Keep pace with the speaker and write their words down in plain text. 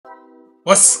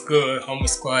What's good, Homo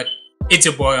Squad? It's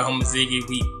your boy Homo Ziggy.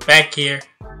 We back here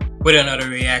with another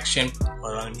reaction.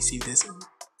 Hold on, let me see this.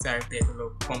 Sorry, there's a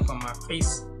little bump on my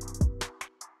face.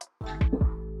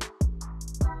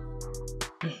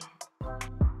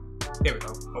 There we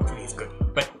go. Hopefully it's good.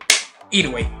 But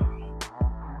either way,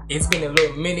 it's been a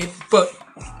little minute, but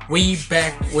we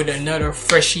back with another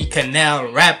freshie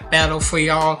canal rap battle for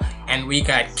y'all, and we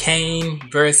got Caine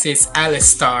versus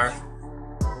Alastor.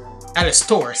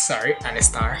 Alastor.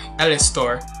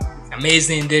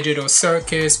 Amazing Digital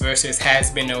Circus versus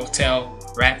Hazbin Hotel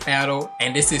rap battle,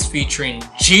 and this is featuring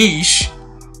Jeesh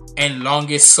and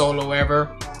longest solo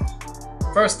ever.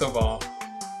 First of all,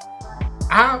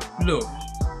 look,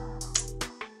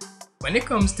 when it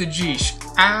comes to Jeesh,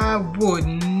 I would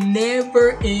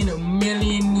never in a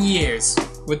million years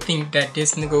would think that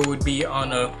this nigga would be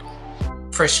on a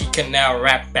freshie canal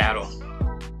rap battle.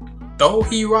 Though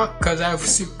he rock, cause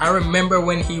I remember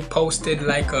when he posted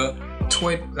like a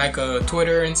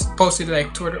Twitter and posted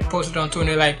on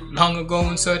Twitter like long ago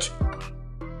and such.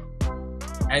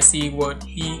 I see what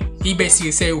he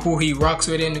basically said who he rocks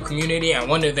with in the community, and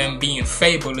one of them being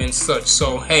Fable and such.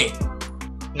 So hey,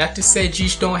 not to say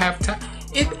Jeesh don't have time.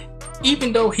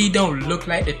 Even though he don't look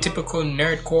like the typical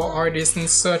nerdcore artist and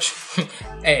such,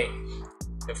 hey,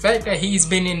 the fact that he's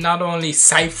been in not only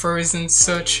ciphers and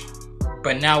such,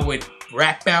 but now with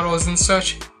rap battles and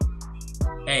such,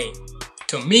 hey,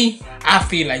 to me, I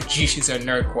feel like Jeesh is a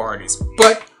nerdcore artist.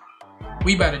 But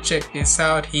we better check this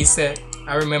out. He said,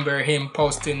 I remember him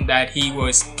posting that he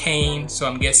was Caine,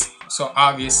 so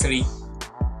obviously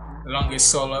the longest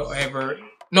solo ever.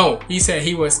 No, he said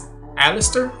he was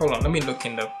Alastor. Hold on, let me look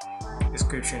in the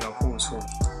description of who's who.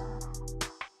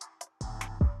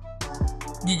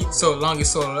 So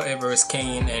longest solo ever is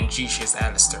Caine and Jeesh is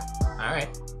Alastor.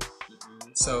 Alright.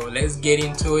 So let's get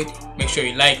into it. Make sure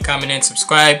you like, comment, and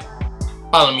subscribe.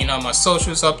 Follow me on my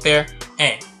socials up there.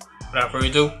 And without further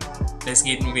ado, let's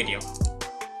get in the video.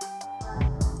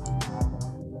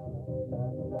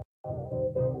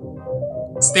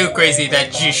 Still crazy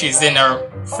that Jeesh is in our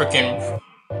freaking.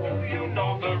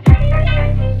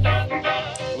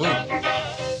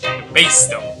 The bass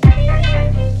though.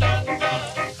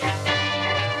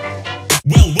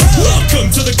 Welcome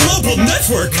to the global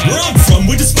network. Where I'm from,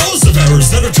 we dispose of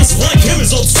errors that are just like him.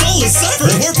 His old soul is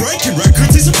severed. While we're breaking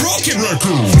records, he's a broken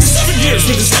record. 7 years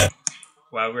with his head.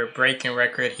 While we're breaking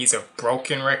record, he's a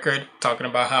broken record. Talking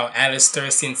about how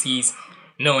Alastor, since he's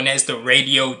known as the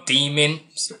radio demon.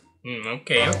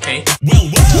 Okay.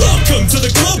 Welcome to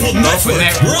the global network.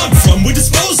 Where I'm from, we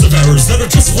dispose of errors that are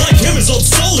just like him. His old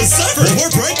soul is severed. While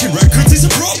we're breaking records, he's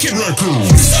a broken record.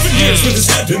 7 years with his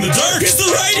head in the dirt. He's the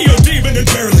radio demon and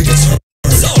barely gets hurt.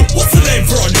 So, what's the name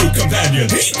for our new companion?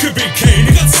 He could be Caine.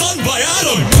 He got sunned by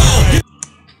Adam.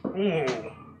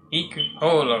 Ooh, he could.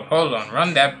 Hold on.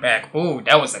 Run that back. Ooh,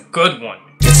 that was a good one.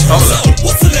 So,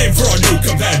 what's the name for our new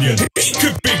companion? He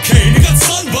could be Caine. He got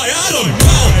sunned by Adam.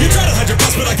 You try to hide your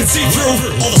past, but I can see through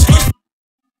all the scars.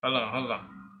 Hold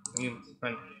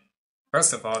on.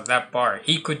 First of all, that bar.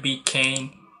 He could be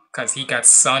Caine because he got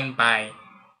sunned by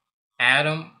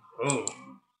Adam.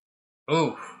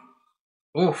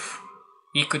 Oof.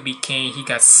 He could be Caine. He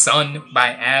got sunned by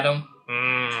Adam.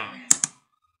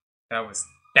 That was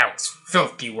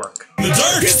filthy work. The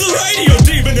dirt is the radio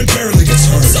demon and barely gets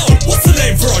hurt. So, what's the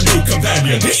name for our new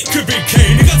companion? He could be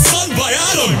Caine. He got sunned by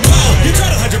Adam. You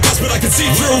try to hide your past, but I can see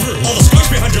through all the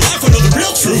scars behind your life. I know the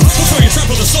real truth. Before you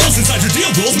trample the souls inside your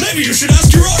deal duels, maybe you should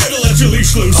ask your owner to let your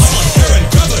leash loose. I'm on air and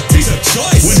gravity's a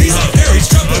choice. When he's on air,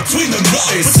 he's trapped between the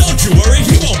noise. But don't you worry,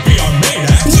 he won't be our main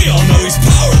act. We all know he's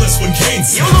powerless when Caine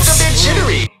snaps. You look a bit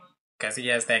jittery. Because he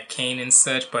has that Caine and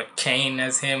such, but Caine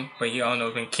as him, but you all know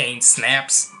when Caine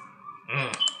snaps.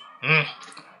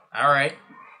 Alright.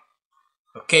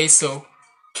 Okay, so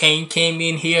Caine came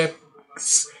in here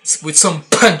with some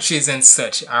punches and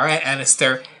such. Alright,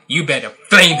 Alastor, you better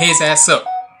flame his ass up.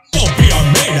 Won't be our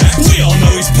main act. We all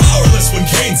know he's powerless when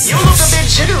Caine snaps. You look a bit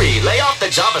jittery. Lay off the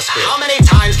JavaScript. How many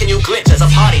times can you glitch as a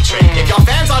party trick? If your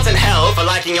fans aren't in hell for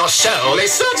liking your show,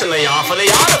 they certainly are for the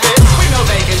art of it. We've no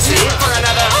vacancy for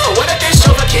another. Oh, what if this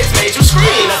show for kids made you scream?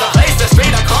 There's a place the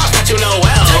street across that you know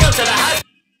well. Take them to the house.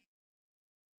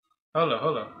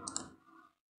 Hold on.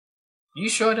 You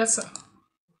sure that's a...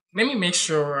 Let me make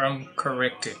sure I'm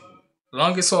corrected.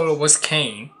 Longest solo was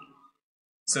Caine.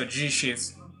 So Jeesh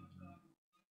is...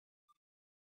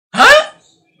 Huh?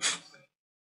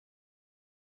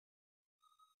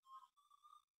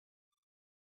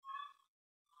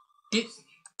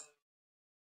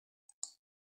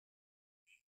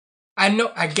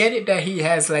 I get it that he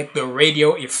has like the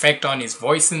radio effect on his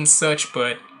voice and such,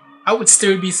 but I would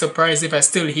still be surprised if I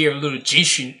still hear a little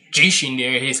Jishin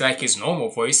there. He's like his normal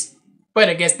voice. But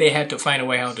I guess they had to find a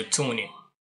way how to tune it.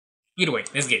 Either way,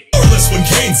 let's get it. You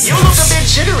look a bit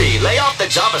jittery, lay off the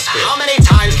JavaScript. How many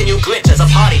times can you glitch as a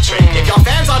party trick? If your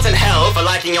fans aren't in hell for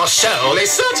liking your show, they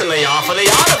certainly are for the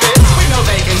art of it. With no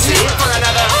vacancy for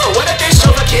another. Oh, what if this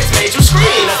show for kids made you scream?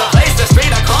 There's a place the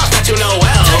street across that you know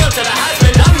well. Take them to the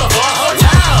Hazbin done before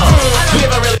hotel. I don't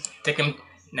even really take him.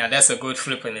 Now that's a good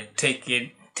flip in it. Take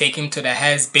him to the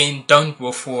has been done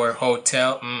before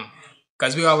hotel.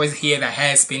 Because we always hear the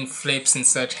has been flips and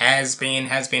such. Has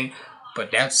been. But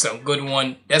that's a good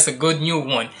one. That's a good new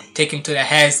one. Take him to the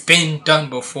has been done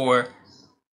before.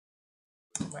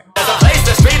 There's a place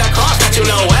the street across that you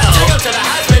know well. Take them to the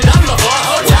has been done before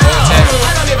hotel.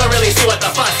 I don't even really see what the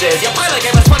fuss is. Your pilot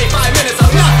gave us 25 minutes of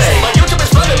nothing. But YouTube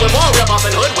is flooded with more rip-offs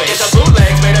and hoodwinks. It's a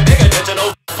bootlegs made a bigger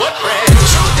digital footprint.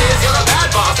 Truth is, you're a bad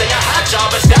boss and your hat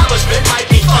job establishment might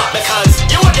be fucked. Because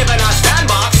you were given our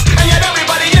sandbox, and yet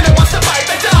everybody in it wants to fight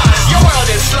the dust. Your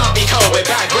world is sloppy code with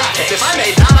bad graphics. If I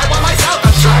made that, I want myself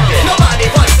abstracted. Nobody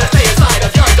wants to stay inside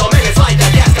of your domain. It's like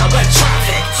that gas got wet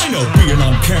traffic. I know being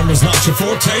on camera's not your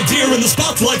forte. Deer in the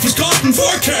spotlight was caught in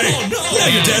 4K. Oh, no.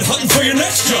 Now you're dead hunting for your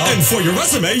next job. And for your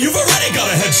resume, you've already got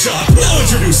a headshot. Now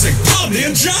introducing Omni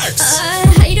and Jax.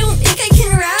 I don't think I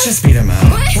can rap. Just beat him up.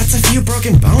 What's a few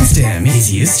broken bones to him?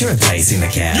 He's used to replacing the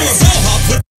cast. You're a bellhop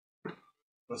with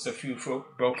What's a few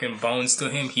broken bones to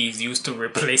him? He's used to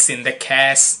replacing the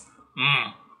cast.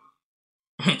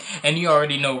 And you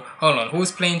already know. Hold on,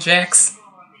 who's playing Jax?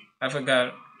 I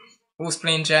forgot. Who's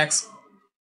playing Jax?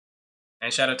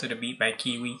 And shout out to the beat by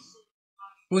Kiwi.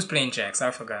 Who's playing Jax?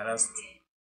 I forgot. That's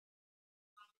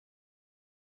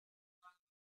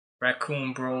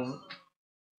Raccoon Bro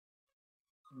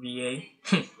VA.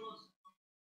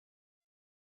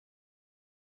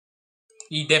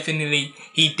 He definitely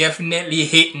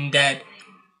hitting that,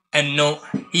 and no,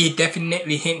 he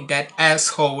definitely hitting that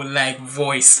asshole like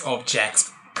voice of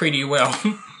Jax pretty well.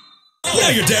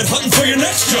 Now you're dead hunting for your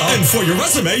next job. And for your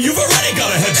resume, you've already got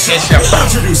a headshot. Now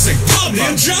introducing Omni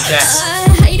and Jax.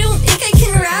 I don't think I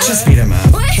can rap. Just beat him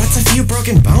up. What's a few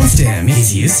broken bones to him?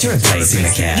 He's used to replacing the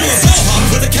cast. You're a bellhop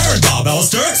with a Karen Bob,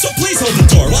 Alastor. So please hold the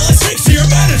door while I speak to your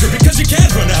manager. Because you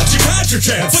can't run out, you had your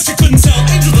chance. But you couldn't sell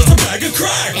Angel Dust a bag of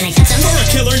crack. For a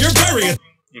killer, you're burying.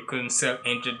 You couldn't sell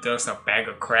Angel Dust a bag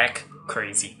of crack?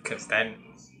 Crazy, cause that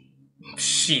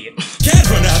shit. Can't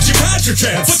run out, you had your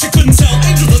chance. But you couldn't sell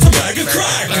Angel Dust a bag of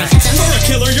crack. For a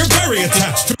killer, you're very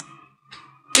attached to.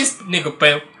 This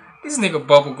nigga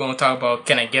Bubble gonna talk about,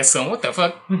 can I get some? What the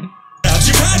fuck?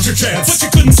 You had your chance, but you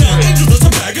couldn't sell Angel Dust a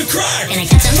bag of crack.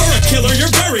 For a killer,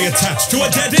 you're very attached to a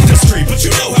dead industry, but you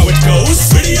know how it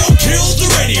goes. Video killed the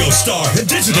radio star, and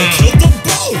digital killed them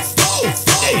both.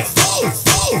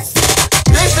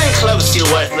 Listen close, you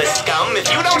worthless scum. If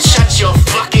you don't shut your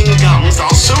fucking gums,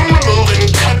 I'll soon remove and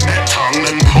cut that tongue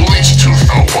and pull each tooth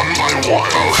out one by one.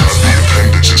 I'll have the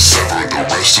appendages sever the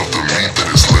rest of the meat that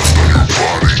is left on your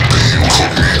body. Being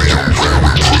cooked medium rare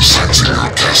when presenting your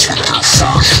guests with their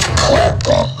first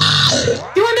proper meal.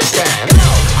 You understand?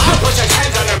 I'll put your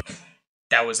hands on her.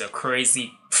 That was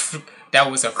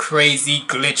a crazy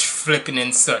glitch flipping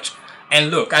and such.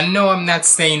 And look, I know I'm not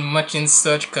saying much and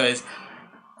such, cause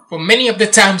for many of the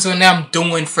times when I'm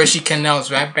doing Freshie Canal's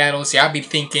rap battles, y'all be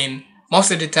thinking, most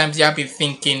of the times y'all be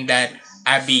thinking that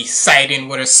I be siding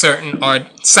with a certain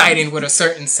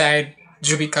side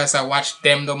just because I watch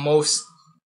them the most.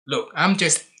 Look, I'm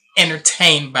just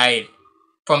entertained by it,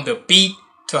 from the beat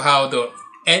to how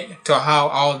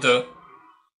all the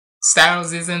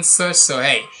styles is and such. So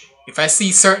hey, if I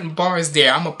see certain bars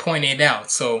there, I'ma point it out.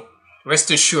 So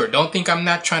rest assured, don't think I'm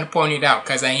not trying to point it out,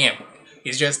 cause I am.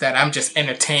 It's just that I'm just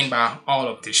entertained by all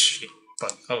of this shit.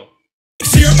 But To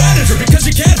your manager because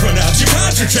you can't run out, you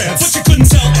had your chance, but you couldn't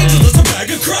sell Angel Dust a bag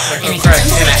of crack. For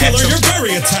a killer, you're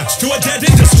very attached to a dead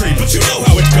industry, but you know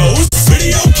how it goes.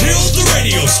 Video killed the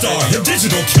radio star, and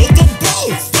digital killed them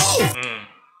both.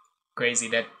 Crazy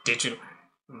that digital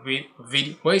video.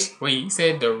 Wait, you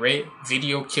said the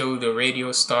video killed the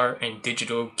radio star and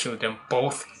digital killed them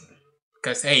both?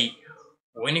 Because hey,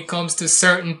 when it comes to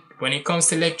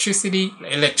electricity,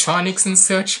 electronics and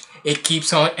such, it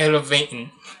keeps on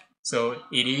elevating. So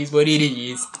it is what it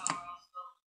is.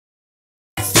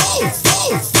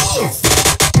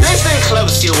 Listen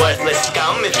close, you worthless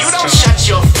scum. If you don't shut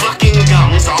your fucking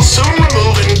gums, I'll soon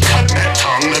remove and cut that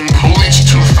tongue and pull each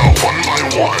tooth out one by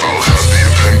one. I'll have the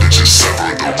appendages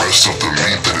sever the rest of the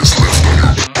meat that is left on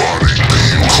your body.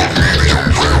 Being cooked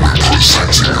medium rare when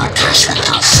presenting your guests with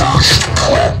their first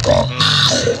proper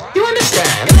meal. You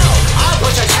understand? I'll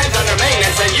put your hands under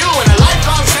maintenance and you in a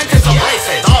lifelong sentence of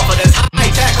braces. All for this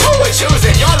high-tech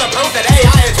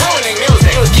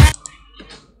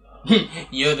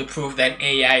you're the proof that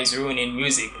AI is ruining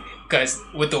music. Because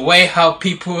with the way how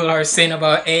people are saying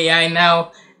about AI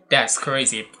now, that's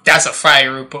crazy. That's a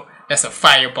fire. That's a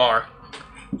fire bar.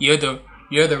 You're the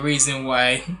reason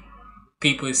why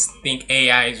people think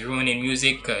AI is ruining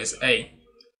music. Cause hey,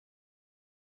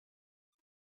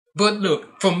 but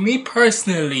look, for me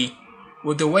personally,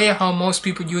 with the way how most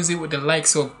people use it, with the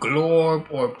likes of Glorb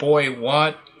or Boy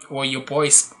What or your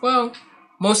boys, well,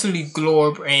 mostly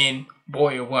Glorb and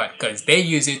Boy What, cause they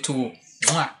use it to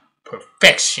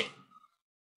perfection.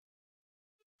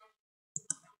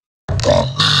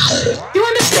 You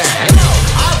understand?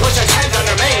 I'll put your heads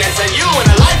under maintenance and you in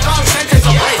a lifelong sentence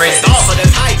of braces. All for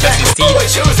this high tech. Who would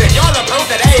choose it? You're the proof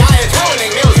that AI is ruining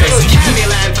music.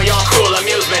 Candyland for your cruel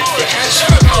amusement. You can't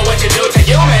sugarcoat what you do to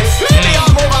humans. Maybe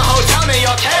I'll move a hotel near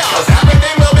your chaos. Cause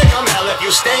everything will become hell if you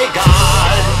stay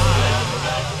God.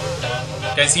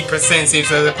 Does he present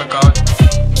himself as a god?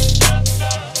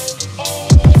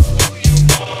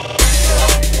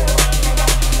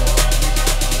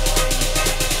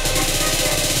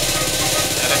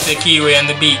 The keyway on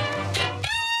the beat.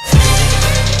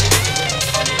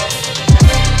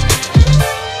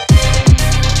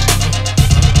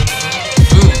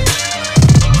 Ooh.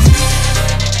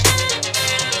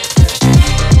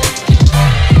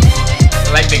 I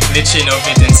like the glitching of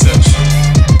it and such.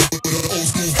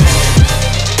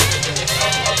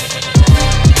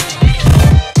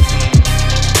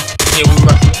 Yeah, we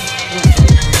rock.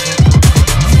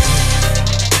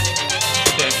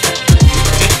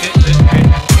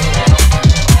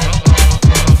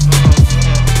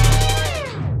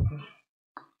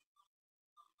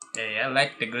 I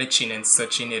like the glitching and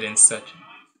such in it and such.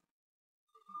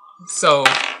 So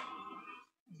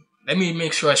let me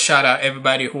make sure I shout out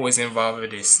everybody who was involved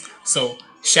with this. So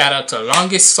shout out to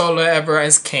Longest Solo Ever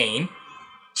as Caine.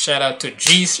 Shout out to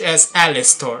G as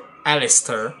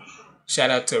Alastor. Shout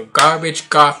out to Garbage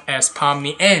Goth as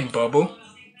Pomni and Bubble.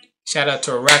 Shout out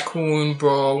to Raccoon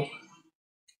Bro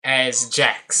as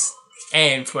Jax.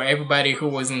 And for everybody who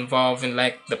was involved in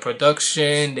like the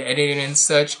production, the editing and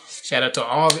such, shout out to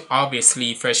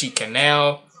obviously Freshy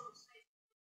Canal,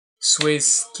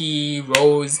 Swisky,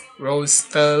 Rose,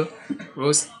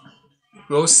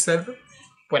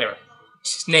 whatever,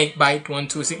 Snakebite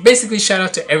 126. Basically, shout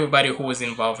out to everybody who was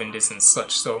involved in this and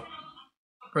such. So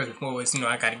first and foremost,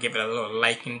 I gotta give it a little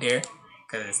like in there,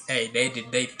 cause hey, they did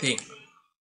their thing.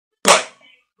 But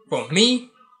for me,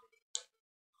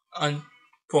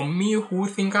 who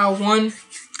think I won,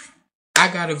 I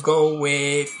gotta go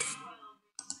with,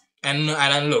 and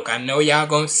look, I know y'all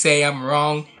gonna say I'm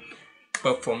wrong,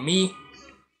 but for me,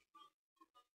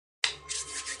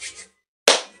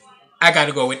 I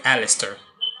gotta go with Alastor.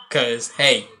 Cause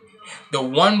hey, the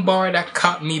one bar that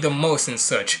caught me the most and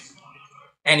such,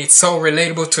 and it's so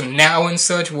relatable to now and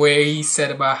such, where he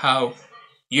said about how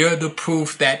you're the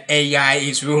proof that AI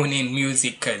is ruining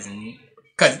music. Cause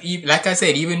like I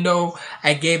said, even though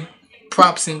I gave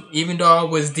props and even though I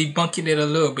was debunking it a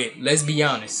little bit, let's be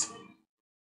honest.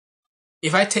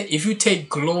 If you take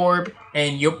Glorb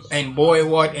and Boy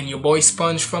What and your boy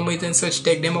Sponge from it and such,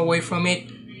 take them away from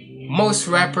it, most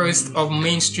rappers of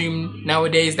mainstream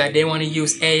nowadays that they want to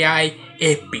use AI,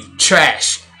 it be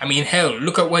trash. I mean, hell,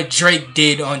 look at what Drake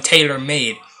did on Taylor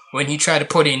Made when he tried to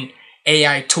put in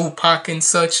AI Tupac and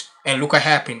such, and look what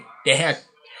happened. They had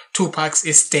Tupac's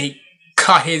estate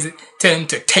tell him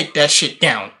to take that shit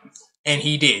down, and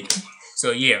he did. So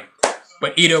yeah,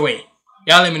 but either way,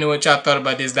 y'all let me know what y'all thought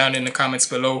about this down in the comments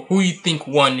below. Who you think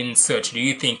won in such? Do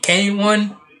you think Caine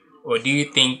won, or do you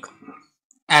think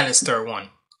Alastor won?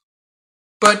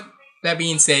 But that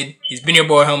being said, it's been your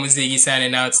boy Homo Ziggy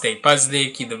signing out. Stay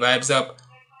positive, keep the vibes up.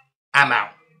 I'm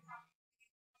out.